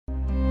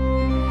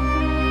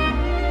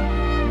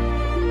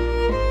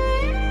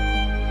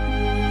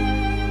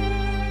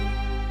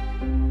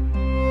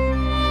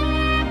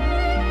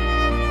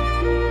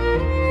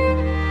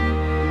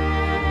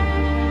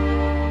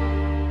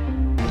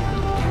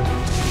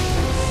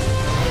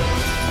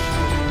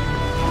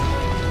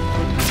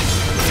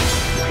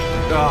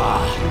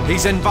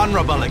He's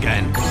invulnerable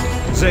again.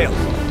 Zale,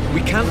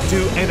 we can't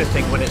do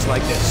anything when it's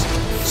like this.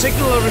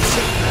 Signal a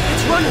receipt.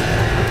 It's running!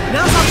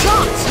 Now's our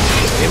chance!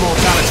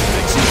 Immortality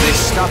makes him this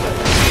stubborn.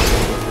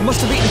 He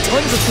must have eaten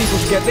tons of people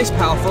to get this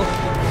powerful.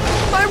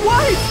 My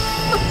wife!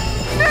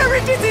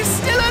 Meredith is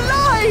still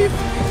alive!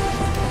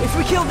 If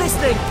we kill this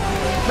thing,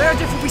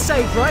 Meredith will be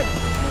saved, right?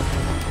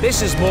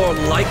 This is more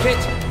like it.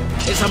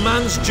 It's a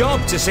man's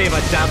job to save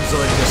a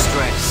damsel in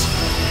distress.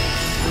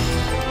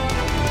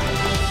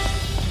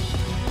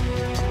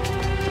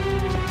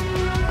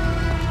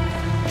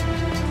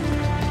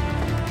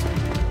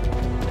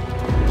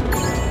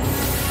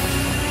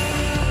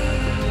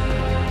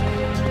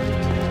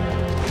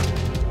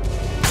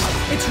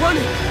 It's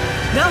running!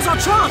 Now's our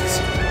chance!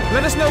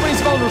 Let us know when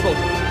he's vulnerable.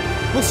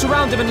 We'll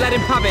surround him and let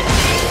him have it.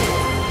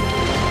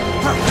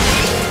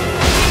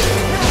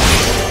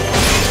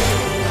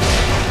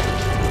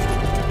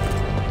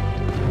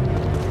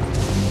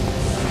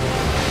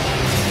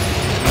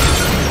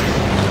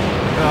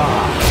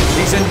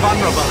 He's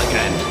invulnerable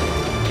again.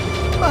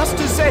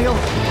 Master Zale,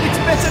 it's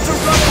better to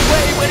run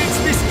away when it's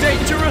this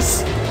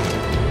dangerous.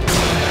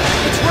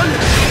 It's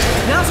running!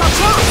 Now's our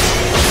chance!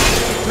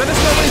 Let us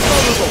know when he's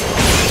vulnerable.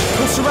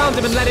 We'll surround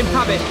him and let him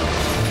have it.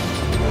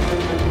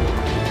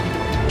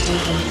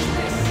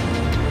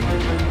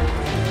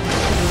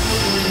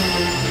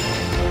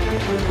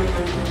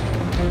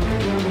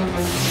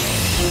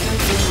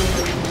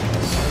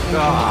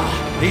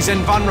 He's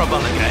invulnerable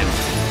again.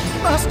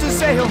 Master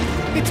Zale,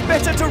 it's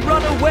better to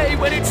run away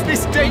when it's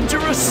this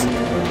dangerous.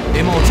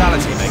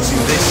 Immortality makes him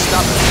this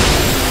stubborn.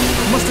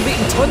 He must have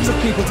eaten tons of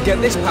people to get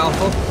this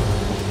powerful.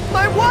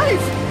 My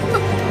wife!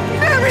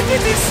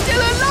 Meredith is still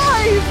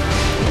alive!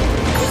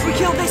 If we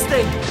kill this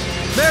thing,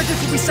 Meredith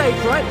will be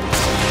saved, right?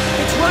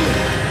 It's running.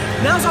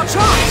 Now's our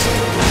chance.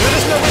 Let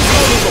us know when he's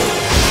vulnerable.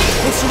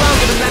 We'll surround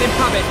him and let him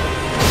have it.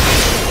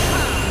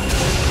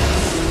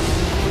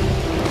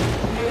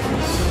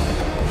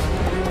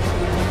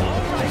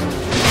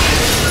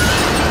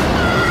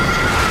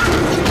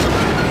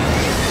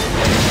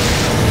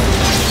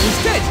 He's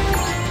dead.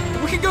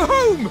 We can go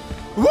home.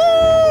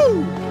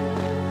 Woo!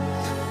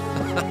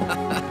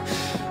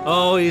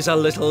 Oh, he's a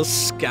little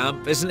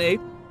scamp, isn't he?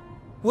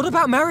 What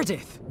about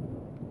Meredith?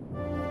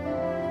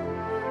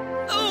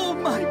 Oh,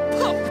 my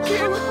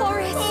pumpkin! Oh,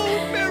 Horace!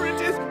 Oh,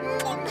 Meredith!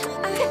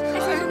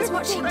 Everyone's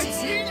watching I too.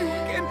 see you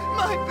again,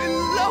 my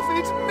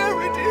beloved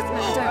Meredith!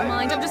 I don't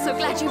mind, I'm just so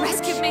glad you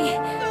rescued me.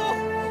 Oh.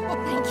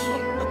 Thank you.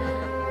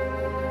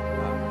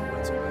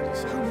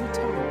 How many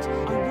times?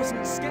 I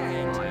wasn't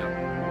scared.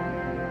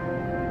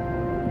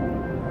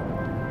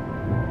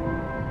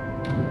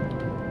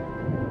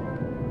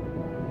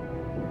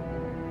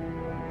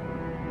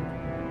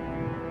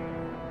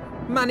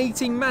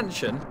 Man-eating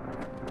mansion?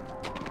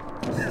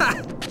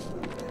 Ha!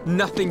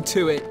 Nothing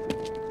to it.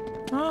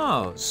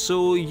 Oh,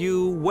 so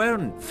you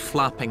weren't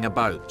flapping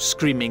about,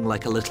 screaming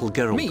like a little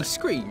girl? Me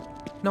scream?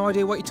 No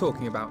idea what you're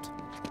talking about.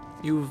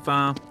 You've,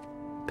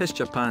 pissed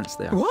your pants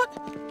there. What?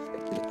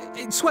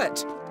 It's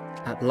sweat.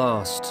 At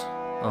last,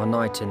 our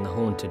night in the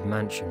haunted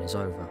mansion is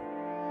over.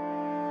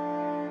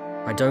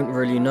 I don't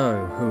really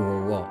know who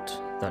or what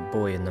that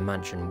boy in the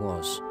mansion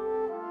was.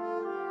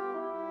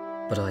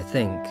 But I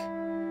think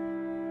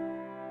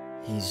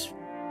he's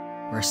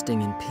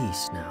resting in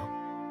peace now.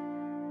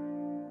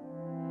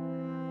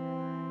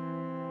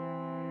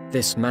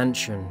 This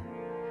mansion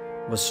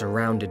was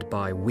surrounded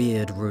by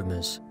weird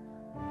rumors.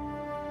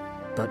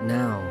 But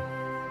now,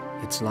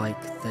 it's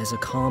like there's a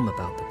calm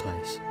about the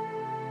place.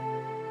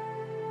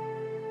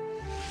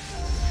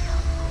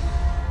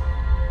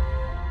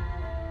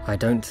 I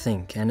don't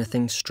think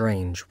anything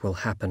strange will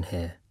happen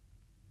here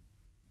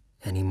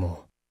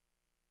anymore.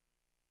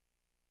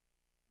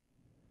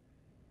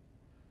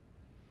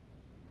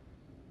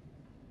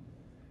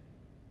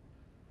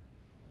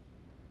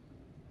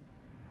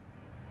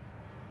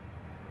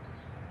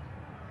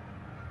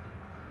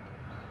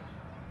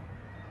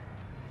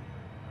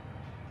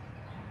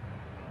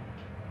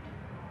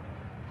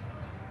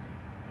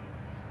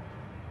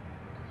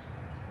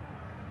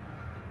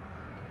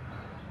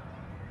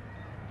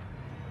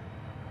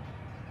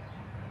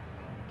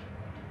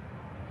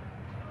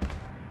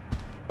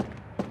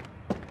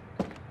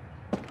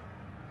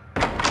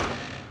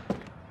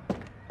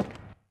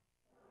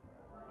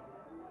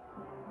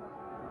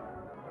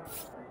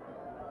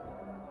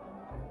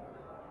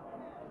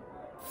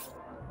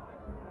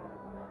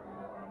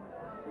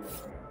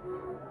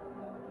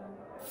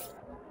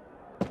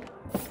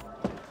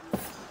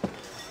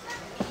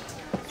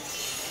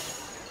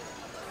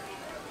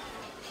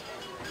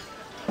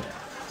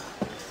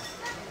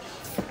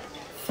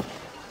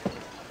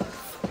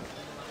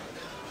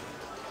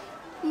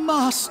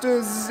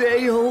 Master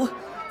Zale,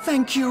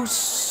 thank you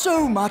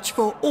so much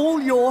for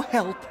all your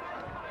help.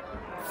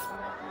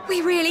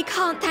 We really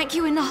can't thank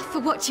you enough for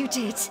what you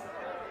did.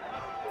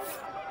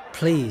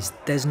 Please,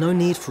 there's no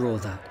need for all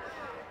that.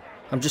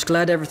 I'm just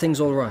glad everything's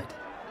all right.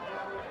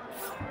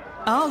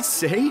 I'll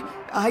say,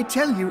 I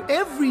tell you,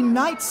 every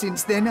night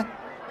since then...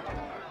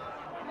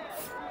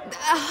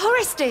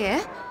 Horace dear,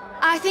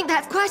 I think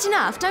that's quite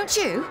enough, don't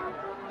you?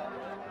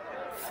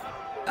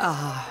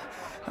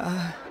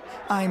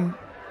 I'm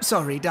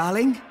sorry,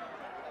 darling.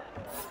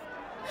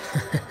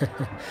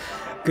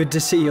 Good to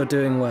see you're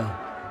doing well.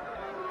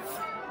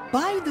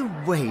 By the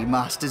way,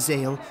 Master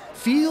Zale,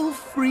 feel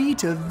free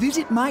to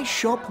visit my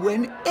shop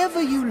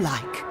whenever you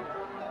like.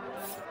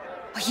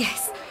 Oh,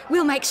 yes,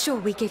 we'll make sure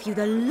we give you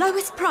the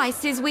lowest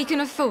prices we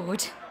can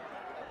afford.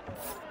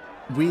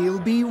 We'll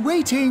be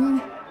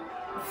waiting.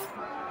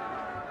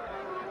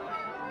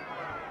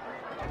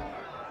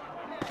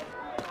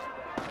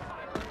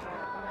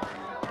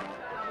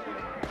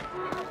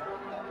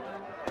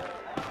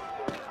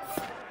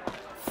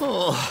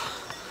 Oh,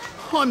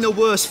 I'm the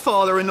worst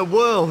father in the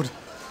world.